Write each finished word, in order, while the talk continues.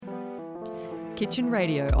Kitchen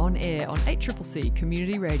Radio on air on 8CCC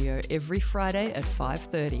Community Radio every Friday at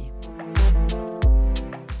 5:30.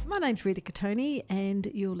 My name's Rita Catoni and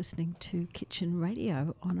you're listening to Kitchen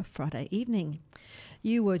Radio on a Friday evening.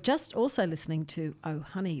 You were just also listening to Oh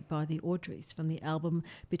Honey by the Audreys from the album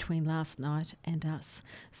Between Last Night and Us.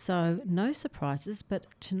 So no surprises, but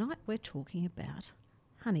tonight we're talking about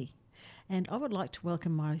honey. And I would like to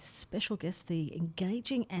welcome my special guest, the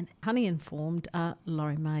engaging and honey-informed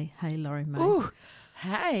Laurie May. Hey, Laurie May. Ooh,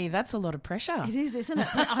 hey, that's a lot of pressure. It is, isn't it?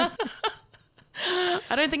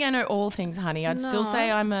 I don't think I know all things honey. I'd still say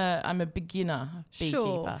I'm a beginner beekeeper.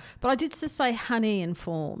 Sure, but I did just say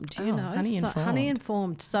honey-informed, you know. Honey-informed. So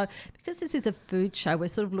honey-informed. So because this is a food show, we're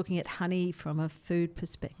sort of looking at honey from a food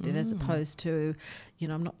perspective as opposed to, you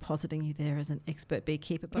know, I'm not positing you there as an expert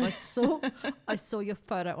beekeeper, but I saw your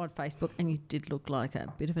photo on Facebook and you did look like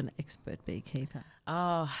a bit of an expert beekeeper.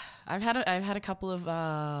 Oh, I've had a couple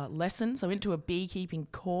of lessons. I went to a beekeeping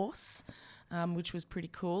course, which was pretty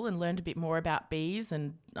cool, and learned a bit more about bees.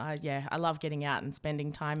 And I love getting out and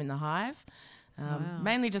spending time in the hive,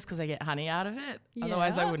 mainly just because I get honey out of it. Yeah.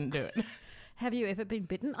 Otherwise, I wouldn't do it. Have you ever been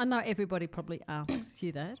bitten? I know everybody probably asks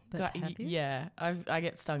you that, but have you? Yeah, I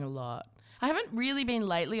get stung a lot. I haven't really been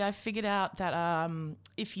lately. I've figured out that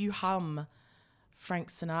if you hum Frank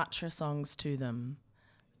Sinatra songs to them,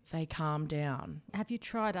 they calm down. Have you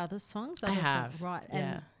tried other songs? I have. Right, yeah.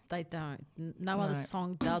 And they don't. No other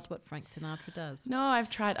song does what Frank Sinatra does. No, I've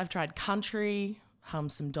tried country,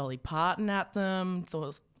 hummed some Dolly Parton at them,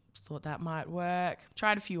 thought that might work.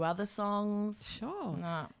 Tried a few other songs. Sure.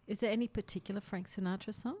 No. Is there any particular Frank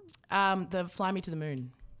Sinatra song? The Fly Me to the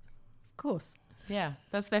Moon. Of course. Yeah,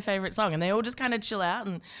 that's their favourite song. And they all just kind of chill out.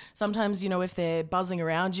 And sometimes, you know, if they're buzzing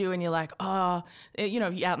around you and you're like, if you're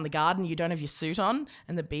out in the garden, you don't have your suit on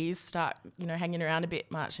and the bees start, you know, hanging around a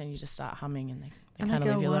bit much and you just start humming and they kind of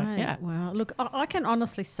leave you alone. Yeah. Well, look, I can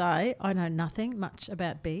honestly say I know nothing much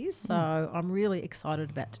about bees, so I'm really excited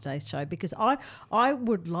about today's show because I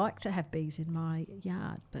would like to have bees in my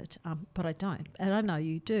yard, but I don't. And I know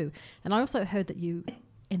you do. And I also heard that you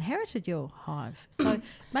inherited your hive. So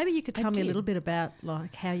maybe you could tell me a little bit about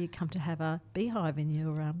like how you come to have a beehive in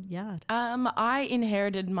your yard. I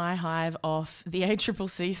inherited my hive off the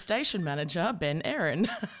ACCC station manager, Ben Aaron.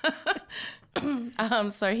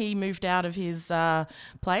 So he moved out of his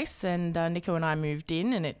place and Nico and I moved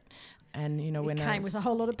in and you know, when it came with a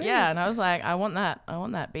whole lot of bees. Yeah, and I was like, I want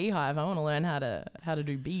that beehive. I want to learn how to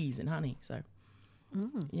do bees and honey. So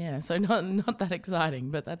yeah, so not that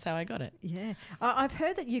exciting, but that's how I got it. Yeah. I've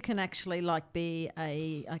heard that you can actually like be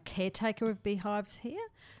a caretaker of beehives here.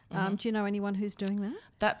 Do you know anyone who's doing that?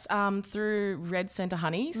 That's through Red Centre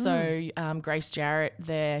Honey. So Grace Jarrett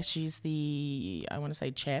there, she's the, I want to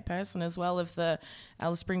say, chairperson as well of the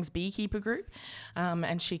Alice Springs Beekeeper Group.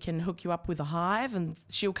 And she can hook you up with a hive and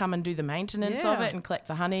she'll come and do the maintenance of it and collect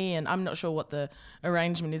the honey. And I'm not sure what the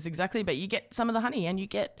arrangement is exactly, but you get some of the honey and you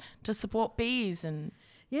get to support bees and...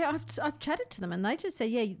 Yeah, I've chatted to them and they just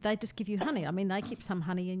say, they just give you honey. I mean, they keep some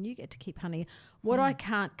honey and you get to keep honey. What I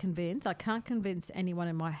can't convince anyone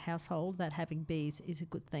in my household that having bees is a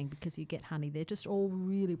good thing because you get honey. They're just all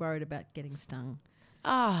really worried about getting stung.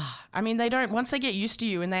 I mean, they don't, once they get used to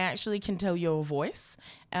you and they actually can tell your voice.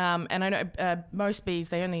 And I know most bees,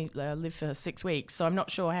 they only live for 6 weeks, so I'm not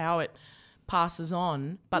sure how it passes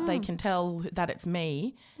on, but they can tell that it's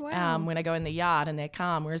me when I go in the yard and they're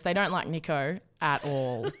calm, whereas they don't like Nico at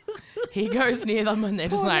all. He goes near them and they're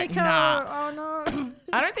just like, Nico. nah. Oh, no.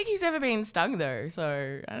 I don't think he's ever been stung though,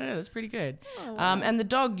 so I don't know, that's pretty good. Oh, wow. And the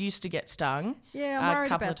dog used to get stung I'm a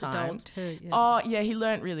couple about of times. The dog too. Yeah. Oh, yeah, he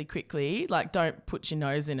learnt really quickly, like don't put your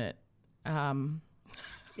nose in it.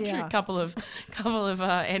 A couple of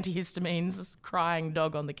antihistamines, crying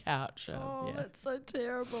dog on the couch. That's so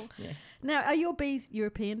terrible. Yeah. Now, are your bees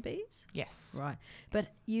European bees? Yes. Right. But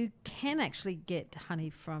you can actually get honey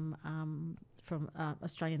from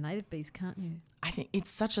Australian native bees, can't you? I think it's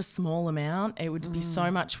such a small amount. It would be so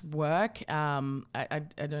much work.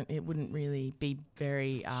 It wouldn't really be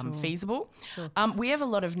very feasible. Sure. We have a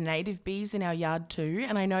lot of native bees in our yard too,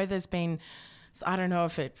 and I know there's been... So I don't know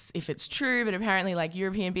if it's true, but apparently like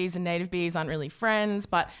European bees and native bees aren't really friends,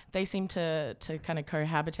 but they seem to kind of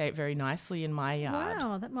cohabitate very nicely in my yard.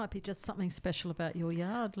 Wow, that might be just something special about your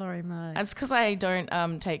yard, Laurie May. That's because I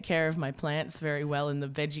don't take care of my plants very well in the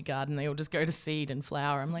veggie garden. They all just go to seed and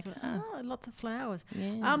flower. I'm like, lots of flowers.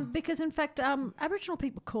 Yeah. Because in fact, Aboriginal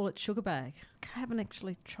people call it sugar bag. I haven't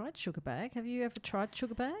actually tried sugar bag. Have you ever tried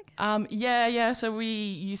sugar bag? Yeah. So we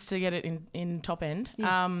used to get it in Top End.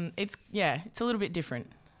 Yeah. It's a little bit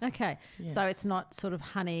different. Okay. Yeah. So it's not sort of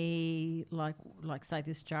honey like say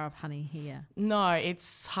this jar of honey here. No,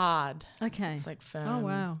 it's hard. Okay. It's like firm. Oh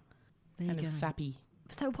wow. There Kind you of go. sappy.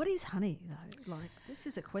 So what is honey though? Like this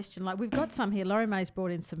is a question. Like we've got some here. Laurie May's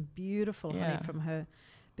brought in some beautiful honey Yeah. from her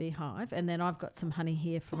beehive, and then I've got some honey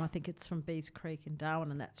here from I think it's from Bees Creek in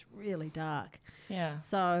Darwin, and that's really dark. Yeah.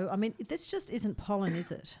 So I mean, this just isn't pollen,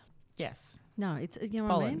 is it? Yes. No, it's you know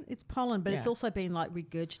what I pollen. mean. It's pollen, but it's Yeah. also been like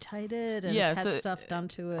regurgitated and Yeah, it's had so- stuff done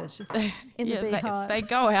to it in Yeah, the beehive. they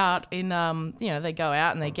go out in they go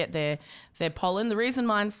out and they get their pollen. The reason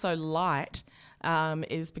mine's so light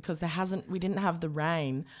is because we didn't have the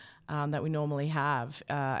rain that we normally have,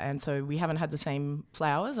 and so we haven't had the same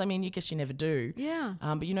flowers. I mean, you guess you never do. Yeah.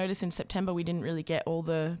 But you notice in September we didn't really get all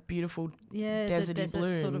the beautiful Yeah, deserty the desert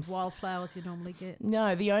blooms. sort of wildflowers you normally get.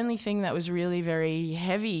 No, the only thing that was really very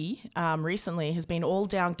heavy recently has been all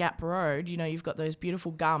down Gap Road. You know, you've got those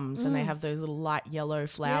beautiful gums and they have those little light yellow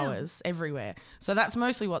flowers everywhere. So that's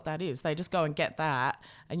mostly what that is. They just go and get that,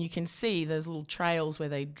 and you can see there's little trails where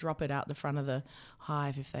they drop it out the front of the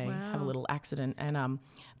hive if they have a Wow. little accident. And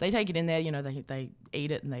they take it in there, you know, they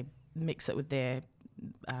eat it and they mix it with their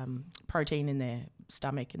protein in their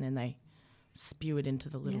stomach, and then they spew it into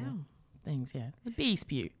the little Yeah. things. Yeah, it's bee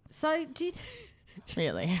spew, So do you...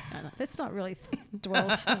 really. No, let's not really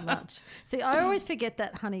dwell too much. See, I always forget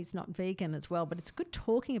that honey's not vegan as well, but it's good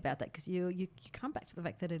talking about that because you come back to the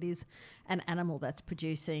fact that it is an animal that's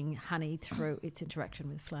producing honey through its interaction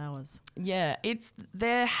with flowers. Yeah,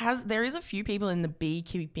 there is a few people in the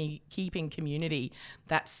beekeeping community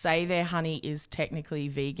that say their honey is technically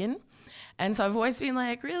vegan. And so I've always been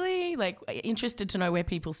like, really? Like interested to know where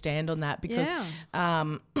people stand on that because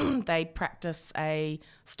they practice a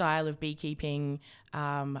style of beekeeping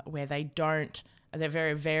where they're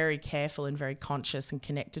very, very careful and very conscious and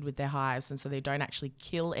connected with their hives. And so they don't actually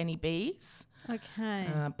kill any bees. Okay.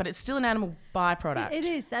 But it's still an animal byproduct. It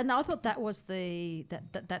is, and I thought that was that's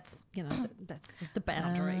that's the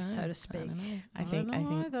boundary, so to speak. I think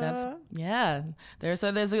either. that's there's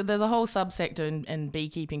a whole subsector in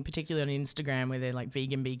beekeeping, particularly on Instagram, where they're like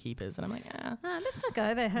vegan beekeepers, and I'm like, Let's not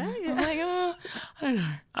go there, hey? I'm like, I don't know.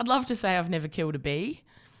 I'd love to say I've never killed a bee.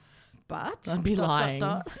 But I'd be lying.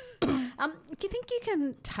 Do you think you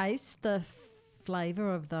can taste the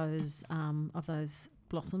flavour of those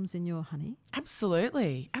blossoms in your honey?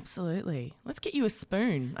 Absolutely. Let's get you a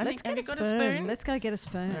spoon. Have you got a spoon? Let's go get a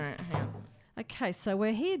spoon. All right, hang on. Okay, so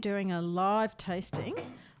we're here doing a live tasting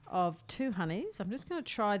of two honeys. I'm just going to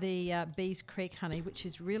try the Bees Creek honey, which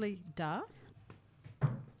is really dark,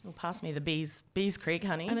 Well, pass me the Bees Creek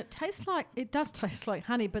honey. and it does taste like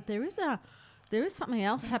honey, but there is something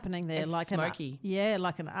else happening there, It's like smoky.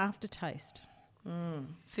 like an aftertaste.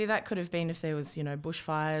 See, that could have been if there was,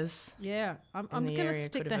 bushfires. Yeah, I'm the going to area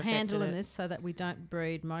stick could the have handle affected in it. this so that we don't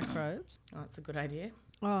breed microbes. Oh, that's a good idea.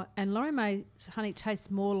 Oh, and Laurie May's honey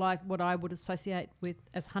tastes more like what I would associate with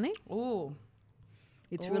as honey. Oh,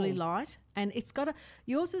 It's really Ooh. light, and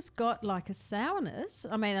yours has got like a sourness.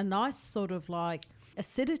 I mean, a nice sort of like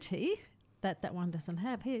acidity that one doesn't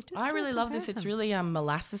have. Here, just I do a really love this. It's comparison. really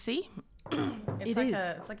molassy. It is.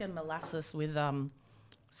 It's like a molasses with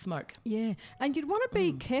smoke. Yeah, and you'd want to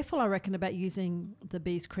be careful, I reckon, about using the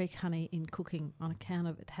Bees Creek honey in cooking on account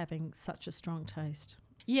of it having such a strong taste.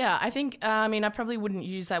 Yeah, I think. I probably wouldn't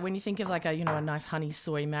use that when you think of like a nice honey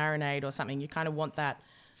soy marinade or something. You kind of want that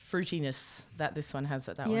fruitiness that this one has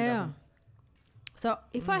that one doesn't. So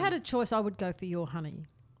if I had a choice, I would go for your honey.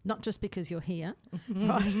 Not just because you're here,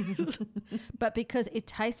 right? but because it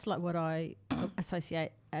tastes like what I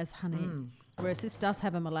associate as honey. Whereas this does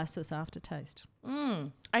have a molasses aftertaste.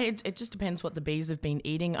 It just depends what the bees have been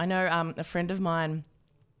eating. I know a friend of mine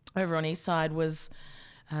over on East Side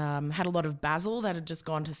had a lot of basil that had just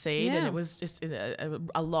gone to seed, and it was just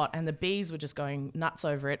a lot, and the bees were just going nuts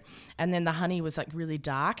over it. And then the honey was like really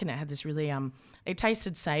dark, and it had this really it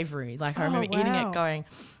tasted savoury. Like I remember eating it going,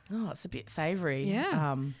 oh, it's a bit savoury.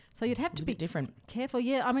 Yeah. So you'd have It's to a be bit different. careful.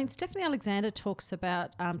 Yeah, I mean, Stephanie Alexander talks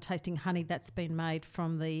about tasting honey that's been made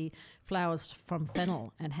from the flowers from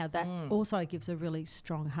fennel, and how that also gives a really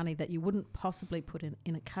strong honey that you wouldn't possibly put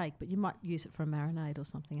in a cake, but you might use it for a marinade or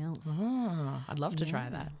something else. Oh, I'd love to try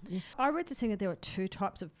that. Yeah. I read this thing that there were two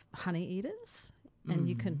types of honey eaters, and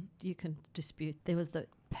you can dispute. There was the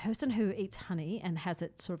person who eats honey and has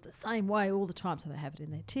it sort of the same way all the time, so they have it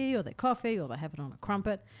in their tea or their coffee or they have it on a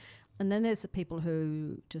crumpet. And then there's the people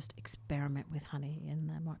who just experiment with honey, and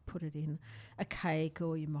they might put it in a cake,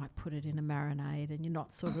 or you might put it in a marinade, and you're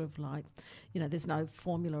not sort of like, there's no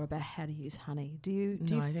formula about how to use honey. Do you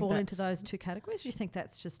fall into those two categories? Or do you think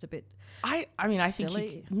that's just a bit I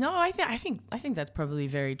silly? I think that's probably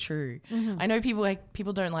very true. I know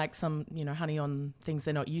people don't like some, honey on things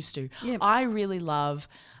they're not used to. Yeah. I really love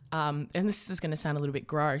and this is going to sound a little bit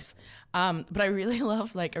gross, but I really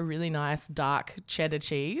love like a really nice dark cheddar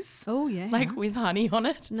cheese. Oh, yeah. Like with honey on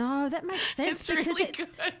it. No, that makes sense It's because really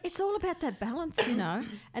good. it's all about that balance,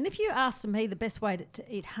 And if you asked me the best way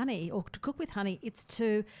to eat honey or to cook with honey, it's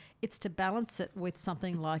to balance it with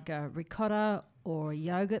something like a ricotta or a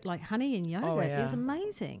yogurt. Like honey and yogurt is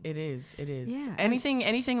amazing. It is. Yeah.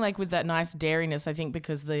 Anything like with that nice dairiness, I think,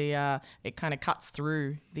 because the it kind of cuts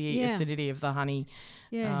through the acidity of the honey.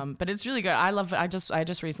 Yeah. But it's really good. I love it. I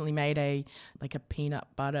just recently made a peanut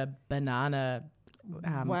butter banana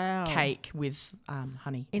cake with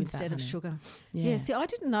honey Instead of sugar. Yeah. See, I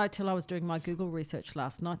didn't know till I was doing my Google research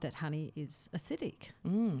last night that honey is acidic.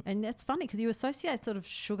 And that's funny because you associate sort of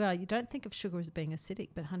sugar. You don't think of sugar as being acidic,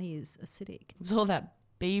 but honey is acidic. It's all that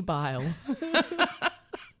bee bile.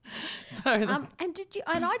 And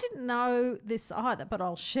I didn't know this either, but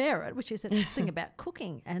I'll share it, which is the thing about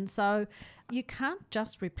cooking. And so you can't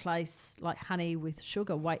just replace like honey with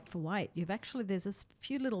sugar weight for weight. There's a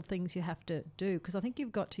few little things you have to do, because I think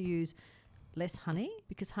you've got to use less honey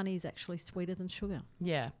because honey is actually sweeter than sugar.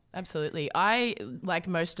 Yeah, absolutely. I, like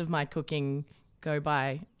most of my cooking, go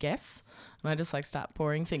by guess, and I just like start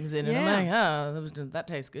pouring things in and I'm like, that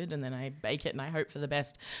tastes good, and then I bake it and I hope for the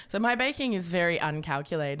best. So my baking is very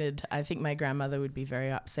uncalculated. I think my grandmother would be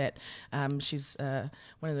very upset. She's one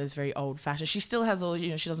of those very old-fashioned. She still has all, she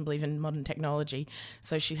doesn't believe in modern technology,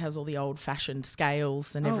 so she has all the old-fashioned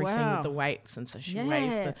scales and everything with the weights, and so she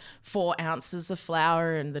weighs the 4 ounces of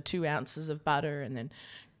flour and the 2 ounces of butter and then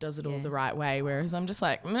does it all the right way, whereas I'm just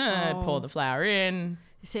like, pour the flour in.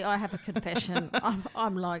 You see, I have a confession.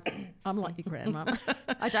 I'm like your grandma.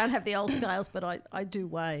 I don't have the old scales, but I do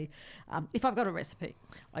weigh. If I've got a recipe,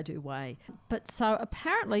 I do weigh. But so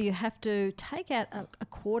apparently you have to take out a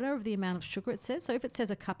quarter of the amount of sugar it says. So if it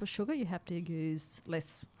says a cup of sugar, you have to use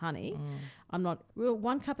less honey.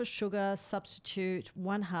 1 cup of sugar, substitute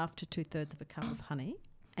 1/2 to 2/3 of a cup of honey,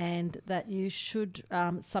 and that you should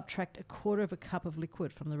subtract a quarter of a cup of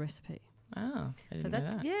liquid from the recipe. Oh, I didn't know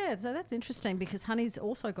that. So that's interesting because honey's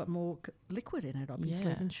also got more liquid in it,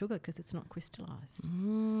 obviously, than sugar because it's not crystallized.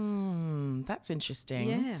 That's interesting.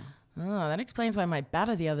 Yeah. Oh, that explains why my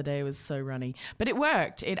batter the other day was so runny. But it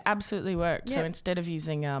worked. It absolutely worked. Yep. So instead of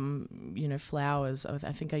using, flours,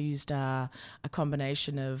 I think I used a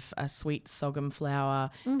combination of a sweet sorghum flour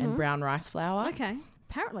and brown rice flour. Okay.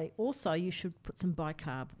 Apparently, also, you should put some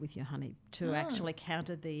bicarb with your honey to actually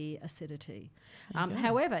counter the acidity.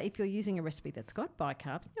 However, if you're using a recipe that's got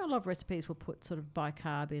bicarbs, a lot of recipes will put sort of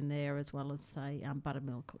bicarb in there as well as, say,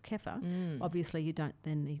 buttermilk or kefir. Obviously, you don't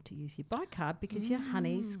then need to use your bicarb because your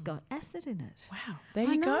honey's got acid in it. Wow.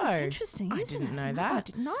 There you go. It's interesting, isn't it? I didn't know that. I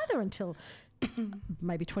didn't either until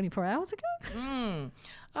maybe 24 hours ago.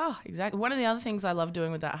 Oh, exactly. One of the other things I love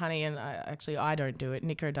doing with that honey, and I don't do it,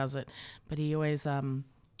 Nico does it, but he always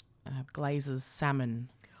glazes salmon.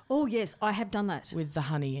 Oh, yes, I have done that. With the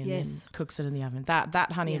honey and then cooks it in the oven.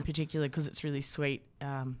 That honey in particular, because it's really sweet,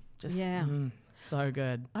 so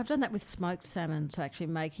good. I've done that with smoked salmon, so actually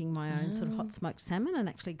making my own sort of hot smoked salmon and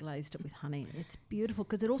actually glazed it with honey. It's beautiful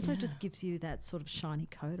because it also just gives you that sort of shiny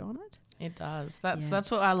coat on it. It does.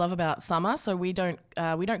 That's what I love about summer. So we don't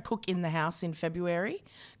cook in the house in February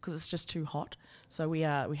because it's just too hot. So we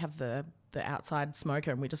have the outside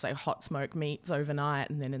smoker and we just hot smoke meats overnight,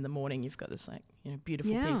 and then in the morning you've got this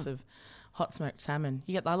beautiful piece of hot smoked salmon.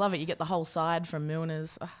 I love it. You get the whole side from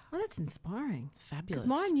Milner's. Oh, that's inspiring. Fabulous. Because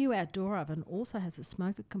my new outdoor oven also has a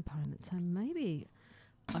smoker component, so maybe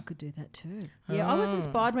I could do that too. Yeah, I was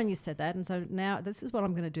inspired when you said that, and so now this is what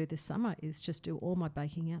I'm going to do this summer is just do all my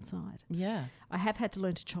baking outside. Yeah. I have had to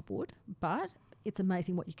learn to chop wood, but it's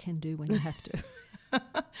amazing what you can do when you have to.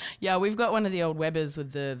 Yeah, we've got one of the old Webbers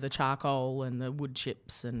with the charcoal and the wood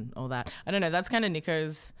chips and all that. I don't know, that's kind of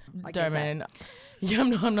Nico's domain. Yeah, I'm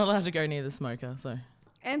not allowed to go near the smoker, so.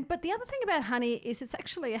 But the other thing about honey is it's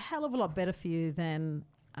actually a hell of a lot better for you than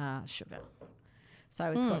sugar. So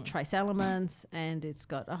it's got trace elements and it's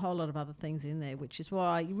got a whole lot of other things in there, which is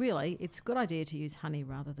why really it's a good idea to use honey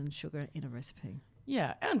rather than sugar in a recipe.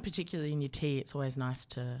 Yeah, and particularly in your tea, it's always nice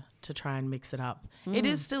to try and mix it up. It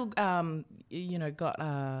is still, got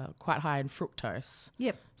quite high in fructose.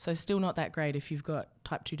 Yep. So still not that great if you've got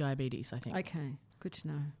type 2 diabetes, I think. Okay, good to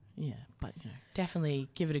know. Yeah, but definitely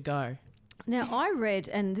give it a go. Now, I read,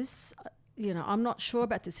 and this, I'm not sure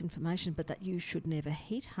about this information, but that you should never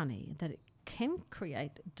heat honey, that it can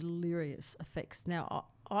create delirious effects. Now,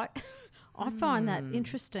 I find that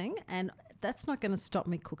interesting, and that's not going to stop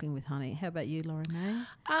me cooking with honey. How about you, Laurie May?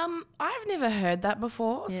 I've never heard that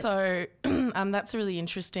before, Yep. so that's a really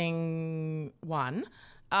interesting one.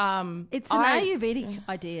 It's an Ayurvedic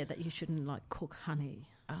idea that you shouldn't cook honey.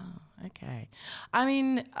 Oh, okay. I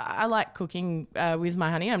mean, I like cooking with my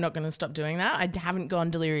honey. I'm not going to stop doing that. I haven't gone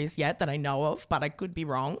delirious yet that I know of, but I could be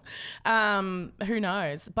wrong. Who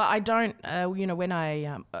knows? But I don't, when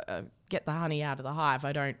I get the honey out of the hive,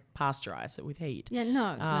 I don't pasteurize it with heat. Yeah,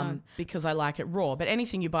 no. Because I like it raw. But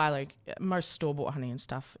anything you buy, like most store-bought honey and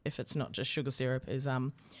stuff, if it's not just sugar syrup,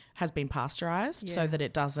 has been pasteurized so that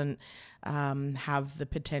it doesn't have the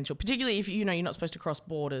potential, particularly if you're not supposed to cross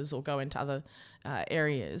borders or go into other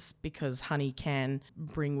areas, because honey can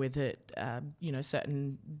bring with it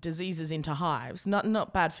certain diseases into hives.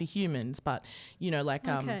 Not bad for humans, but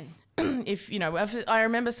Okay. if I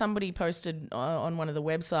remember somebody posted on one of the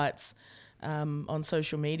websites on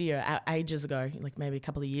social media ages ago, like maybe a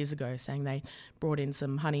couple of years ago, saying they brought in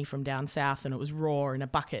some honey from down south and it was raw in a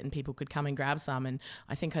bucket and people could come and grab some. And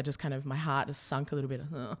I think I just my heart just sunk a little bit.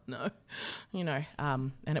 Oh, no,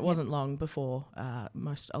 and it wasn't long before a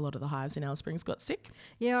lot of the hives in Alice Springs got sick.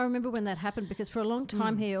 Yeah, I remember when that happened, because for a long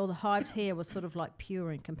time here, all the hives here were sort of like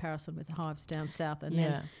pure in comparison with the hives down south, and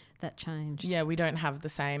then that changed. Yeah, we don't have the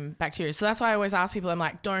same bacteria. So that's why I always ask people, I'm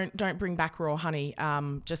like, don't bring back raw honey.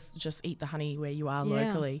 Just eat the honey where you are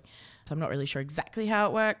locally. So I'm not really sure exactly how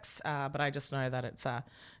it works, but I just know that it's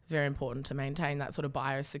very important to maintain that sort of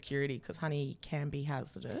biosecurity, because honey can be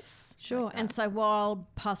hazardous. Sure. And so while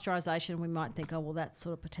pasteurisation, we might think, oh, well, that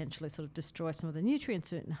sort of potentially sort of destroys some of the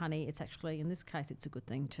nutrients in honey, it's actually, in this case, it's a good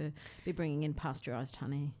thing to be bringing in pasteurised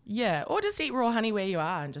honey. Yeah, or just eat raw honey where you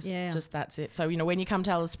are and just that's it. So, when you come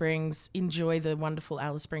to Alice Springs, enjoy the wonderful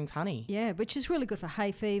Alice Springs honey. Yeah, which is really good for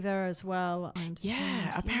hay fever as well.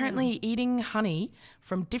 Yeah, apparently eating honey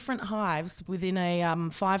from different hives within a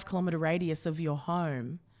 5-kilometre radius of your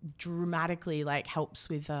home dramatically helps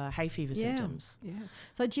with hay fever symptoms. Yeah.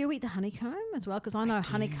 So do you eat the honeycomb as well? Because I know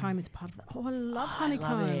honeycomb is part of that. Oh, I love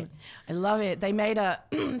honeycomb. I love it. They made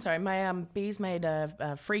my bees made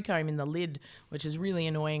a free comb in the lid, which is really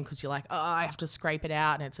annoying because you're like, oh, I have to scrape it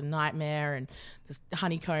out and it's a nightmare, and there's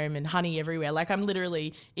honeycomb and honey everywhere. Like, I'm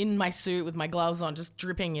literally in my suit with my gloves on, just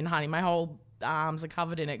dripping in honey. My whole arms are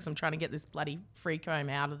covered in it because I'm trying to get this bloody free comb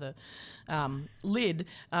out of the lid,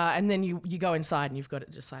 and then you go inside and you've got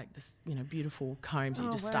it just like this, beautiful comb. So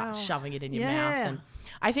you just start shoving it in your mouth. And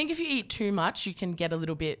I think if you eat too much, you can get a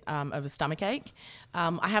little bit of a stomach ache.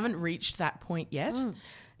 I haven't reached that point yet.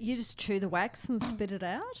 You just chew the wax and spit it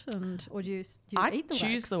out, or do you eat the wax? I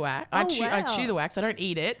choose the wax. Oh, I chew the wax. I don't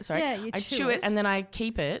eat it. Sorry. Yeah, I chew it and then I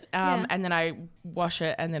keep it, and then I wash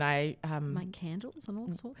it, and then I make candles and all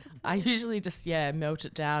sorts of things. I usually just melt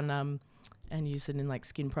it down and use it in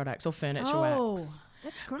skin products or furniture wax.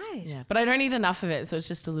 That's great. Yeah, but I don't eat enough of it, so it's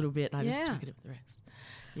just a little bit, and I just chuck it up with the rest.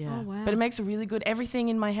 Yeah. Oh, wow. But it makes a really good, everything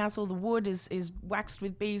in my house, all the wood is waxed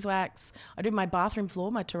with beeswax. I do my bathroom floor,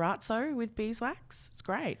 my terrazzo, with beeswax. It's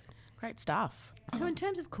great. Great stuff. So in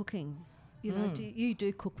terms of cooking, do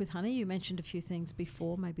you cook with honey? You mentioned a few things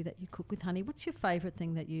before, maybe that you cook with honey. What's your favourite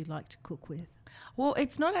thing that you like to cook with? Well,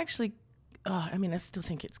 it's not actually, I still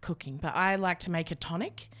think it's cooking, but I like to make a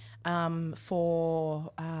tonic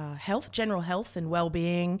for health, general health and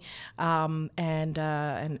well-being, and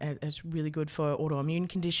it's really good for autoimmune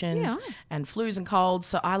conditions and flus and colds.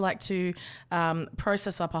 So I like to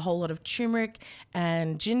process up a whole lot of turmeric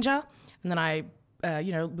and ginger, and then I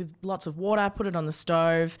with lots of water, put it on the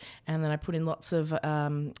stove, and then I put in lots of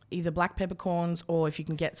either black peppercorns, or if you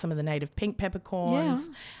can get some of the native pink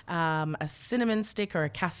peppercorns, a cinnamon stick or a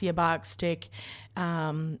cassia bark stick,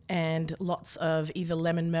 and lots of either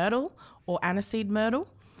lemon myrtle or aniseed myrtle.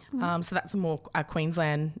 So that's a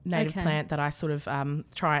Queensland native plant that I sort of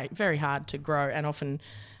try very hard to grow and often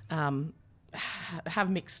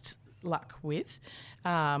have mixed luck with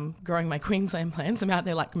growing my Queensland plants. I'm out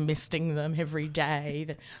there misting them every day.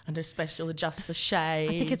 They're under special adjust the shade.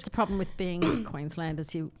 I think it's the problem with being in Queensland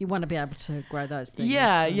is you want to be able to grow those things.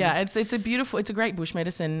 Yeah. It's a great bush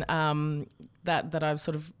medicine. that I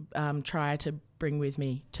sort of try to bring with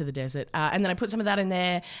me to the desert. And then I put some of that in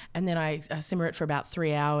there, and then I simmer it for about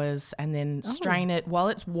 3 hours, and then strain it while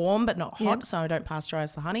it's warm but not hot, so I don't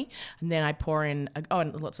pasteurize the honey. And then I pour in,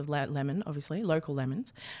 and lots of lemon, obviously, local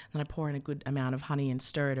lemons. And then I pour in a good amount of honey and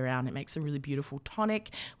stir it around. It makes a really beautiful tonic,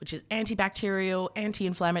 which is antibacterial,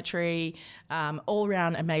 anti-inflammatory, all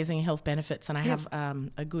around amazing health benefits. And I have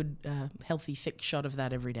a good, healthy, thick shot of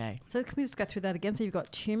that every day. So can we just go through that again? So you've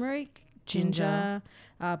got turmeric, ginger,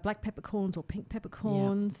 black peppercorns or pink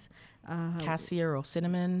peppercorns, cassia or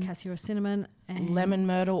cinnamon, and lemon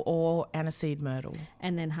myrtle or aniseed myrtle,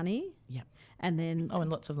 and then honey. Yep. And then and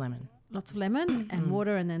lots of lemon. Lots of lemon and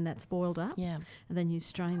water, and then that's boiled up. Yeah. And then you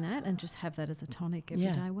strain that and just have that as a tonic every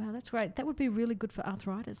day. Wow, that's great. That would be really good for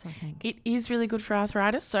arthritis, I think. It is really good for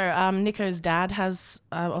arthritis. So Nico's dad has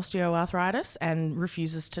osteoarthritis and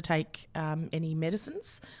refuses to take any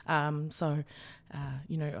medicines.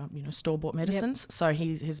 Store-bought medicines. Yep. So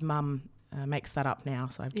his mum makes that up now.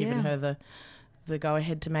 So I've given her the go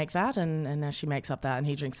ahead to make that, and now she makes up that, and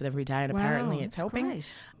he drinks it every day, and apparently it's helping.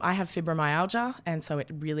 Great. I have fibromyalgia, and so it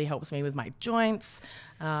really helps me with my joints.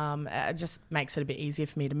 It just makes it a bit easier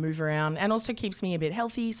for me to move around, and also keeps me a bit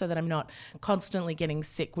healthy so that I'm not constantly getting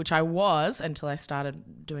sick, which I was until I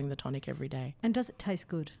started doing the tonic every day. And does it taste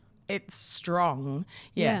good? It's strong.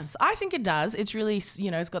 Yes, I think it does. It's really,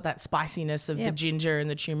 it's got that spiciness of the ginger and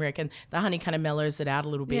the turmeric, and the honey kind of mellows it out a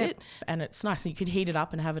little bit. And it's nice. You could heat it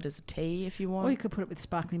up and have it as a tea if you want. Or you could put it with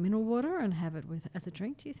sparkling mineral water and have it as a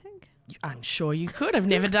drink, do you think? I'm sure you could. I've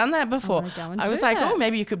never done that before. I was like,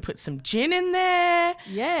 maybe you could put some gin in there.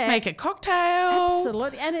 Yeah. Make a cocktail.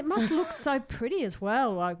 Absolutely. And it must look so pretty as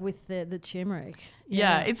well, like with the turmeric.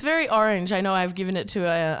 Yeah, it's very orange. I know I've given it to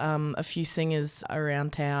a few singers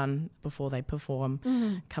around town before they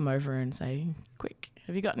perform. Come over and say, quick,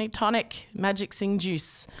 have you got any tonic magic sing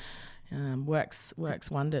juice? Works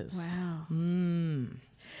wonders. Wow.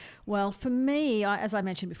 Well, for me, as I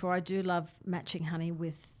mentioned before, I do love matching honey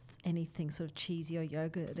with anything sort of cheesy or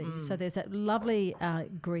yogurty. So there's that lovely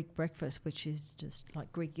Greek breakfast, which is just like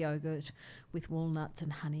Greek yogurt with walnuts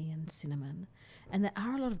and honey and cinnamon. And there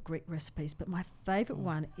are a lot of Greek recipes, but my favourite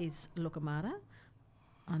one is lukumata.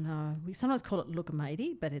 I know. We sometimes call it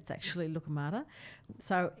lukumati, but it's actually lukumata.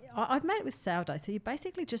 So I've made it with sourdough. So you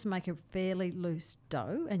basically just make a fairly loose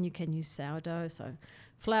dough, and you can use sourdough. So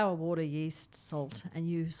flour, water, yeast, salt, and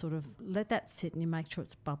you sort of let that sit and you make sure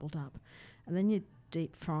it's bubbled up. And then you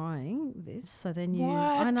deep frying this, so then you. What?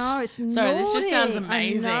 I know it's naughty. Sorry, this just sounds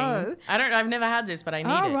amazing. I know. I've never had this, but I need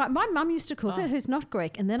it. Oh right, my mum used to cook it, who's not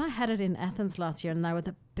Greek, and then I had it in Athens last year, and they were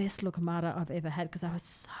the best lukumata I've ever had because they were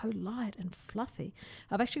so light and fluffy.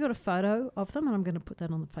 I've actually got a photo of them, and I'm going to put that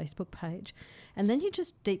on the Facebook page. And then you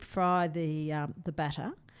just deep fry the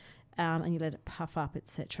batter. And you let it puff up,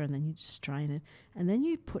 etc., and then you just strain it, and then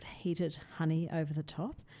you put heated honey over the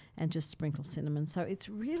top and just sprinkle cinnamon. So it's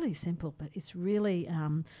really simple, but it's really,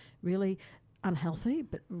 really unhealthy,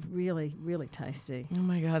 but really, really tasty. Oh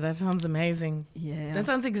my God, that sounds amazing. Yeah, that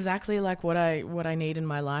sounds exactly like what I need in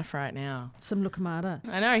my life right now. Some lukumata.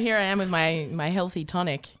 I know. Here I am with my healthy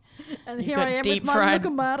tonic, and You've here got I am deep with my fried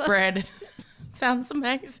lukumata bread. Sounds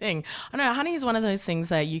amazing. I know honey is one of those things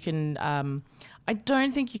that you can. I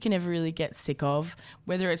don't think you can ever really get sick of.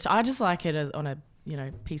 Whether it's, I just like it on a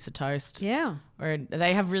piece of toast. Yeah. Or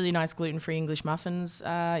they have really nice gluten-free English muffins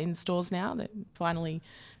in stores now. They finally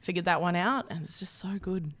figured that one out, and it's just so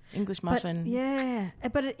good. English muffin.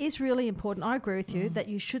 But it is really important. I agree with you that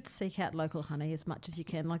you should seek out local honey as much as you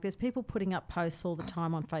can. Like there's people putting up posts all the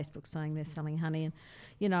time on Facebook saying they're selling honey,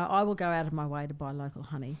 and I will go out of my way to buy local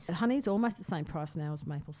honey. Honey is almost the same price now as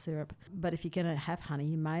maple syrup, but if you're going to have honey,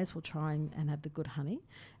 you may as well try and have the good honey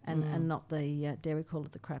and not the dairy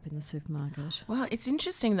quality crap in the supermarket. Well, it's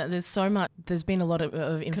interesting that there's been a lot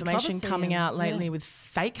of information coming out lately with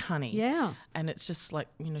fake honey. Yeah. And it's just like,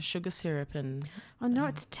 sugar syrup and... I know,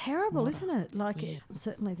 it's terrible, isn't it? Like,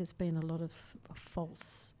 certainly there's been a lot of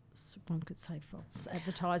false, one could say false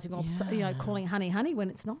advertising or, calling honey when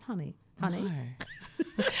it's not honey. Honey. No.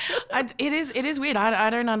 It is weird.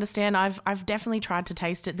 I don't understand. I've definitely tried to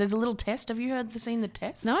taste it. There's a little test. Have you seen the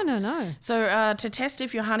test? No. So to test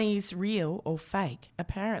if your honey's real or fake,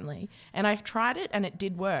 apparently, and I've tried it and it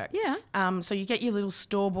did work. Yeah. So you get your little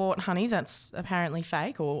store-bought honey that's apparently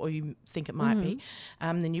fake, or you think it might be.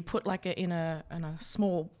 Then you put like in a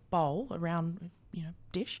small bowl around.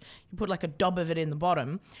 Dish, you put like a dob of it in the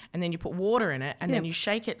bottom, and then you put water in it, and then you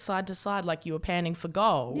shake it side to side like you were panning for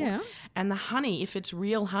gold. Yeah. And the honey, if it's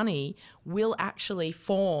real honey, will actually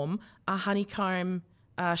form a honeycomb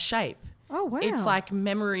shape. Oh, wow. It's like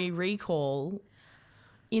memory recall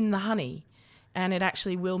in the honey. and it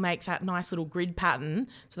actually will make that nice little grid pattern.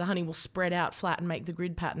 So the honey will spread out flat and make the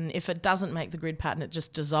grid pattern. If it doesn't make the grid pattern, it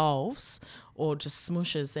just dissolves or just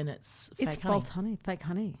smushes, then it's fake honey. It's false honey, fake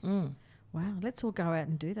honey. Wow, let's all go out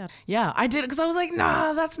and do that. Yeah, I did it because I was like,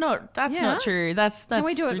 nah, that's not true. That's Can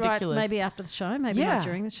we do it ridiculous. right maybe after the show, maybe not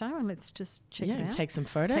during the show, and let's just check it out. Take some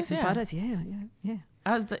photos. Take some photos, yeah.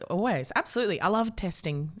 Always, absolutely. I love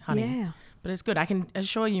testing honey. Yeah. But it's good. I can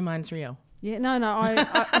assure you mine's real. Yeah, no,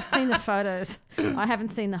 I've seen the photos. I haven't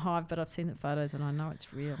seen the hive, but I've seen the photos and I know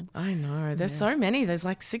it's real. I know. There's so many. There's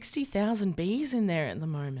like 60,000 bees in there at the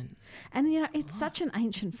moment. And, it's such an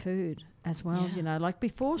ancient food as well, like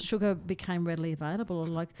before sugar became readily available,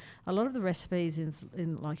 like a lot of the recipes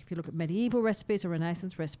in like if you look at medieval recipes or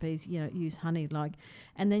Renaissance recipes, use honey,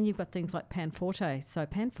 and then you've got things like panforte. So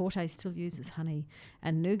panforte still uses honey,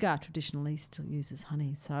 and nougat traditionally still uses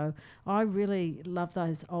honey. So I really love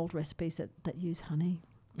those old recipes that use honey.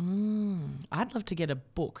 I'd love to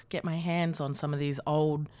get my hands on some of these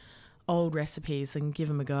old recipes and give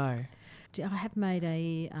them a go. I have made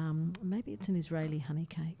maybe it's an Israeli honey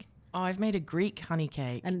cake. Oh, I've made a Greek honey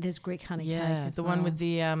cake. And there's Greek honey cake as the well. one with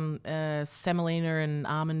the semolina and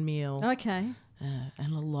almond meal. Okay.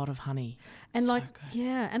 And a lot of honey. And so good. good.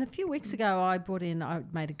 And a few weeks ago I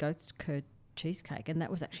made a goat's curd cheesecake, and that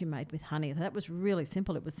was actually made with honey. That was really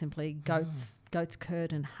simple. It was simply goat's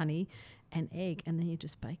curd and honey and egg, and then you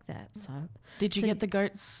just bake that. So Did you get the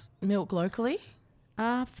goat's milk locally?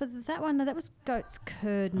 For that one, no, that was goat's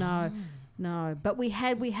curd. No, but we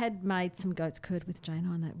had made some goat's curd with Jane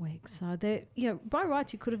on that week. So there, by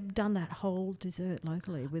rights, you could have done that whole dessert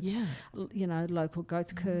locally with, local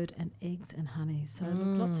goat's curd and eggs and honey. So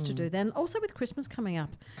lots to do. Then also with Christmas coming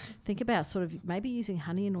up, think about sort of maybe using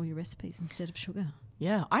honey in all your recipes instead of sugar.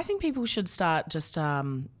 Yeah, I think people should start just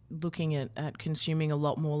looking at consuming a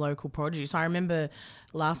lot more local produce. I remember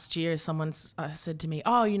last year someone said to me,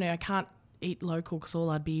 I can't eat local because all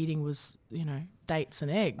I'd be eating was, dates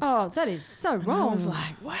and eggs. Oh, that is so wrong. I was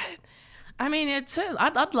like, what? I mean,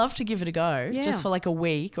 I'd love to give it a go, just for like a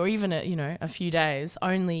week or even a few days.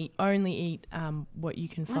 Only eat what you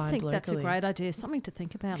can find locally. I think that's a great idea. Something to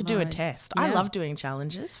think about. Could do a test. Yeah. I love doing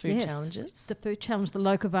challenges, food challenges. The food challenge, the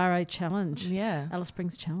Locavare challenge. Yeah. Alice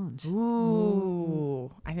Springs challenge. Ooh.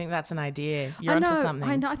 I think that's an idea. You're onto something.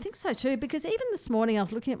 I know. I think so too, because even this morning I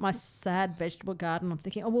was looking at my sad vegetable garden. I'm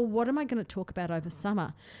thinking, what am I going to talk about over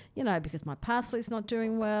summer? Because my parsley's not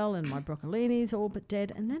doing well and my broccolini's all but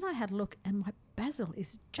dead. And then I had a look and my basil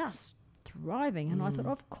is just thriving. And I thought,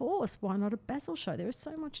 of course, why not a basil show? There is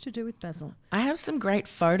so much to do with basil. I have some great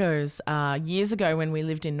photos. Years ago when we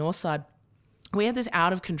lived in Northside, we had this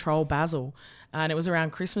out of control basil, and it was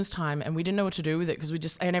around Christmas time, and we didn't know what to do with it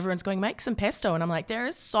because and everyone's going, make some pesto. And I'm like, there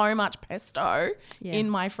is so much pesto in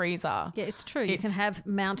my freezer. Yeah, it's true. You can have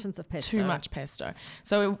mountains of pesto. Too much pesto.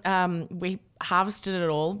 So we harvested it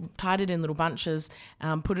all, tied it in little bunches,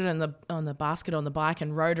 put it on the basket on the bike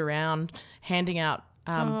and rode around handing out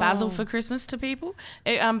basil for Christmas to people.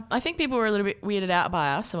 I think people were a little bit weirded out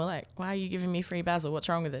by us, and we're like, why are you giving me free basil? What's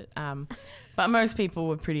wrong with it? But most people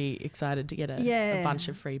were pretty excited to get a bunch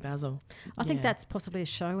of free basil. I think that's possibly a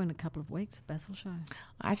show in a couple of weeks, a basil show.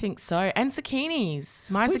 I think so. And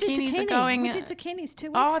zucchinis. My zucchinis are going. We did zucchinis 2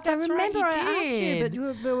 weeks ago. That's Remember right, I asked you,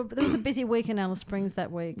 but there was a busy week in Alice Springs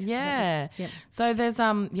that week. Yeah. So there's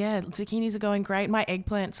zucchinis are going great. My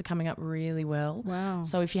eggplants are coming up really well. Wow.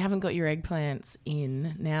 So if you haven't got your eggplants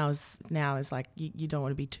in, now is like you don't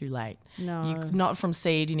want to be too late. No. Not from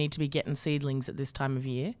seed. You need to be getting seedlings at this time of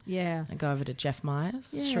year. Yeah. And go over to Jeff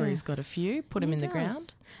Myers. Yeah. Sure, he's got a few. Put them in the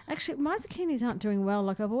ground. Actually, my zucchinis aren't doing well.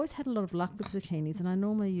 Like I've always had a lot of luck with zucchinis, and I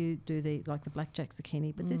normally do the blackjack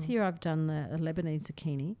zucchini, but this year I've done the Lebanese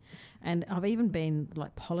zucchini, and I've even been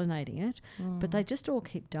like pollinating it, but they just all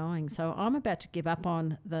keep dying. So I'm about to give up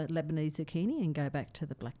on the Lebanese zucchini and go back to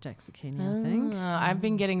the blackjack zucchini. I think I've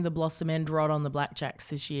been getting the blossom end rot on the blackjacks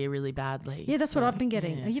this year really badly. Yeah, that's what I've been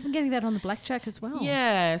getting. Yeah. You've been getting that on the blackjack as well.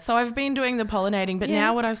 Yeah, so I've been doing the pollinating, but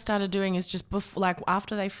now what I've started doing is just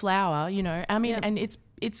after they flower, and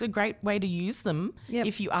it's a great way to use them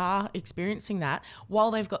if you are experiencing that.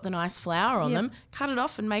 While they've got the nice flour on them, cut it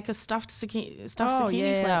off and make a stuffed zucchini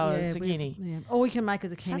flour zucchini. Or you can make a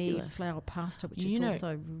zucchini flour pasta, which is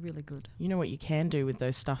also really good. You know what you can do with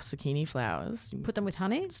those stuffed zucchini flowers? Put them with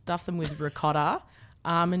honey? Stuff them with ricotta,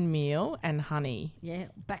 almond meal and honey. Yeah,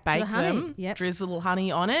 Bake to the honey. them, drizzle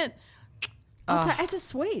honey on it. Oh, so as a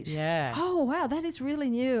sweet? Yeah. Oh, wow, that is really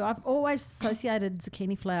new. I've always associated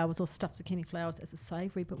zucchini flowers or stuffed zucchini flowers as a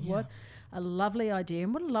savoury, but what a lovely idea,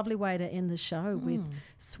 and what a lovely way to end the show with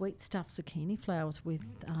sweet stuffed zucchini flowers with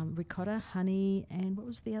ricotta, honey, and what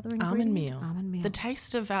was the other ingredient? Almond meal. Almond meal. The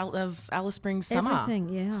taste of Alice Springs summer. Everything,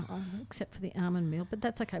 yeah, except for the almond meal, but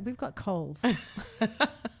that's okay. We've got Coles.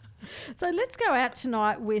 So let's go out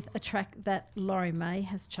tonight with a track that Laurie May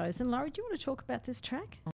has chosen. Laurie, do you want to talk about this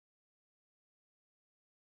track?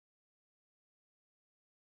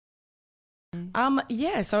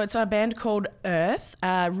 So it's a band called Earth,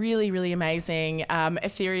 really, really amazing,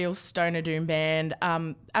 ethereal stoner doom band,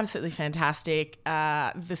 absolutely fantastic.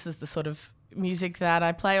 This is the sort of music that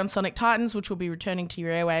I play on Sonic Titans, which will be returning to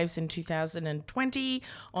your airwaves in 2020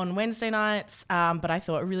 on Wednesday nights. But I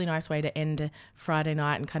thought a really nice way to end Friday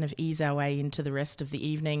night and kind of ease our way into the rest of the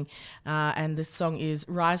evening. And this song is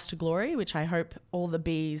Rise to Glory, which I hope all the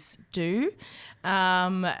bees do.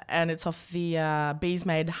 And it's off the Bees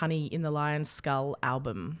Made Honey in the Lion's Skull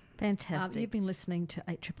album. Fantastic. You've been listening to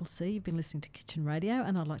 8CCC, you've been listening to Kitchen Radio,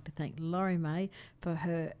 and I'd like to thank Laurie May for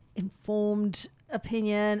her informed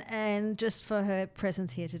opinion and just for her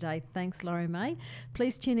presence here today. Thanks, Laurie May.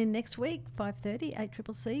 Please tune in next week, 5:30,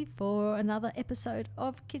 8CCC, for another episode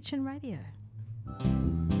of Kitchen Radio.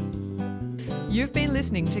 You've been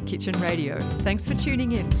listening to Kitchen Radio. Thanks for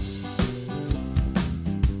tuning in.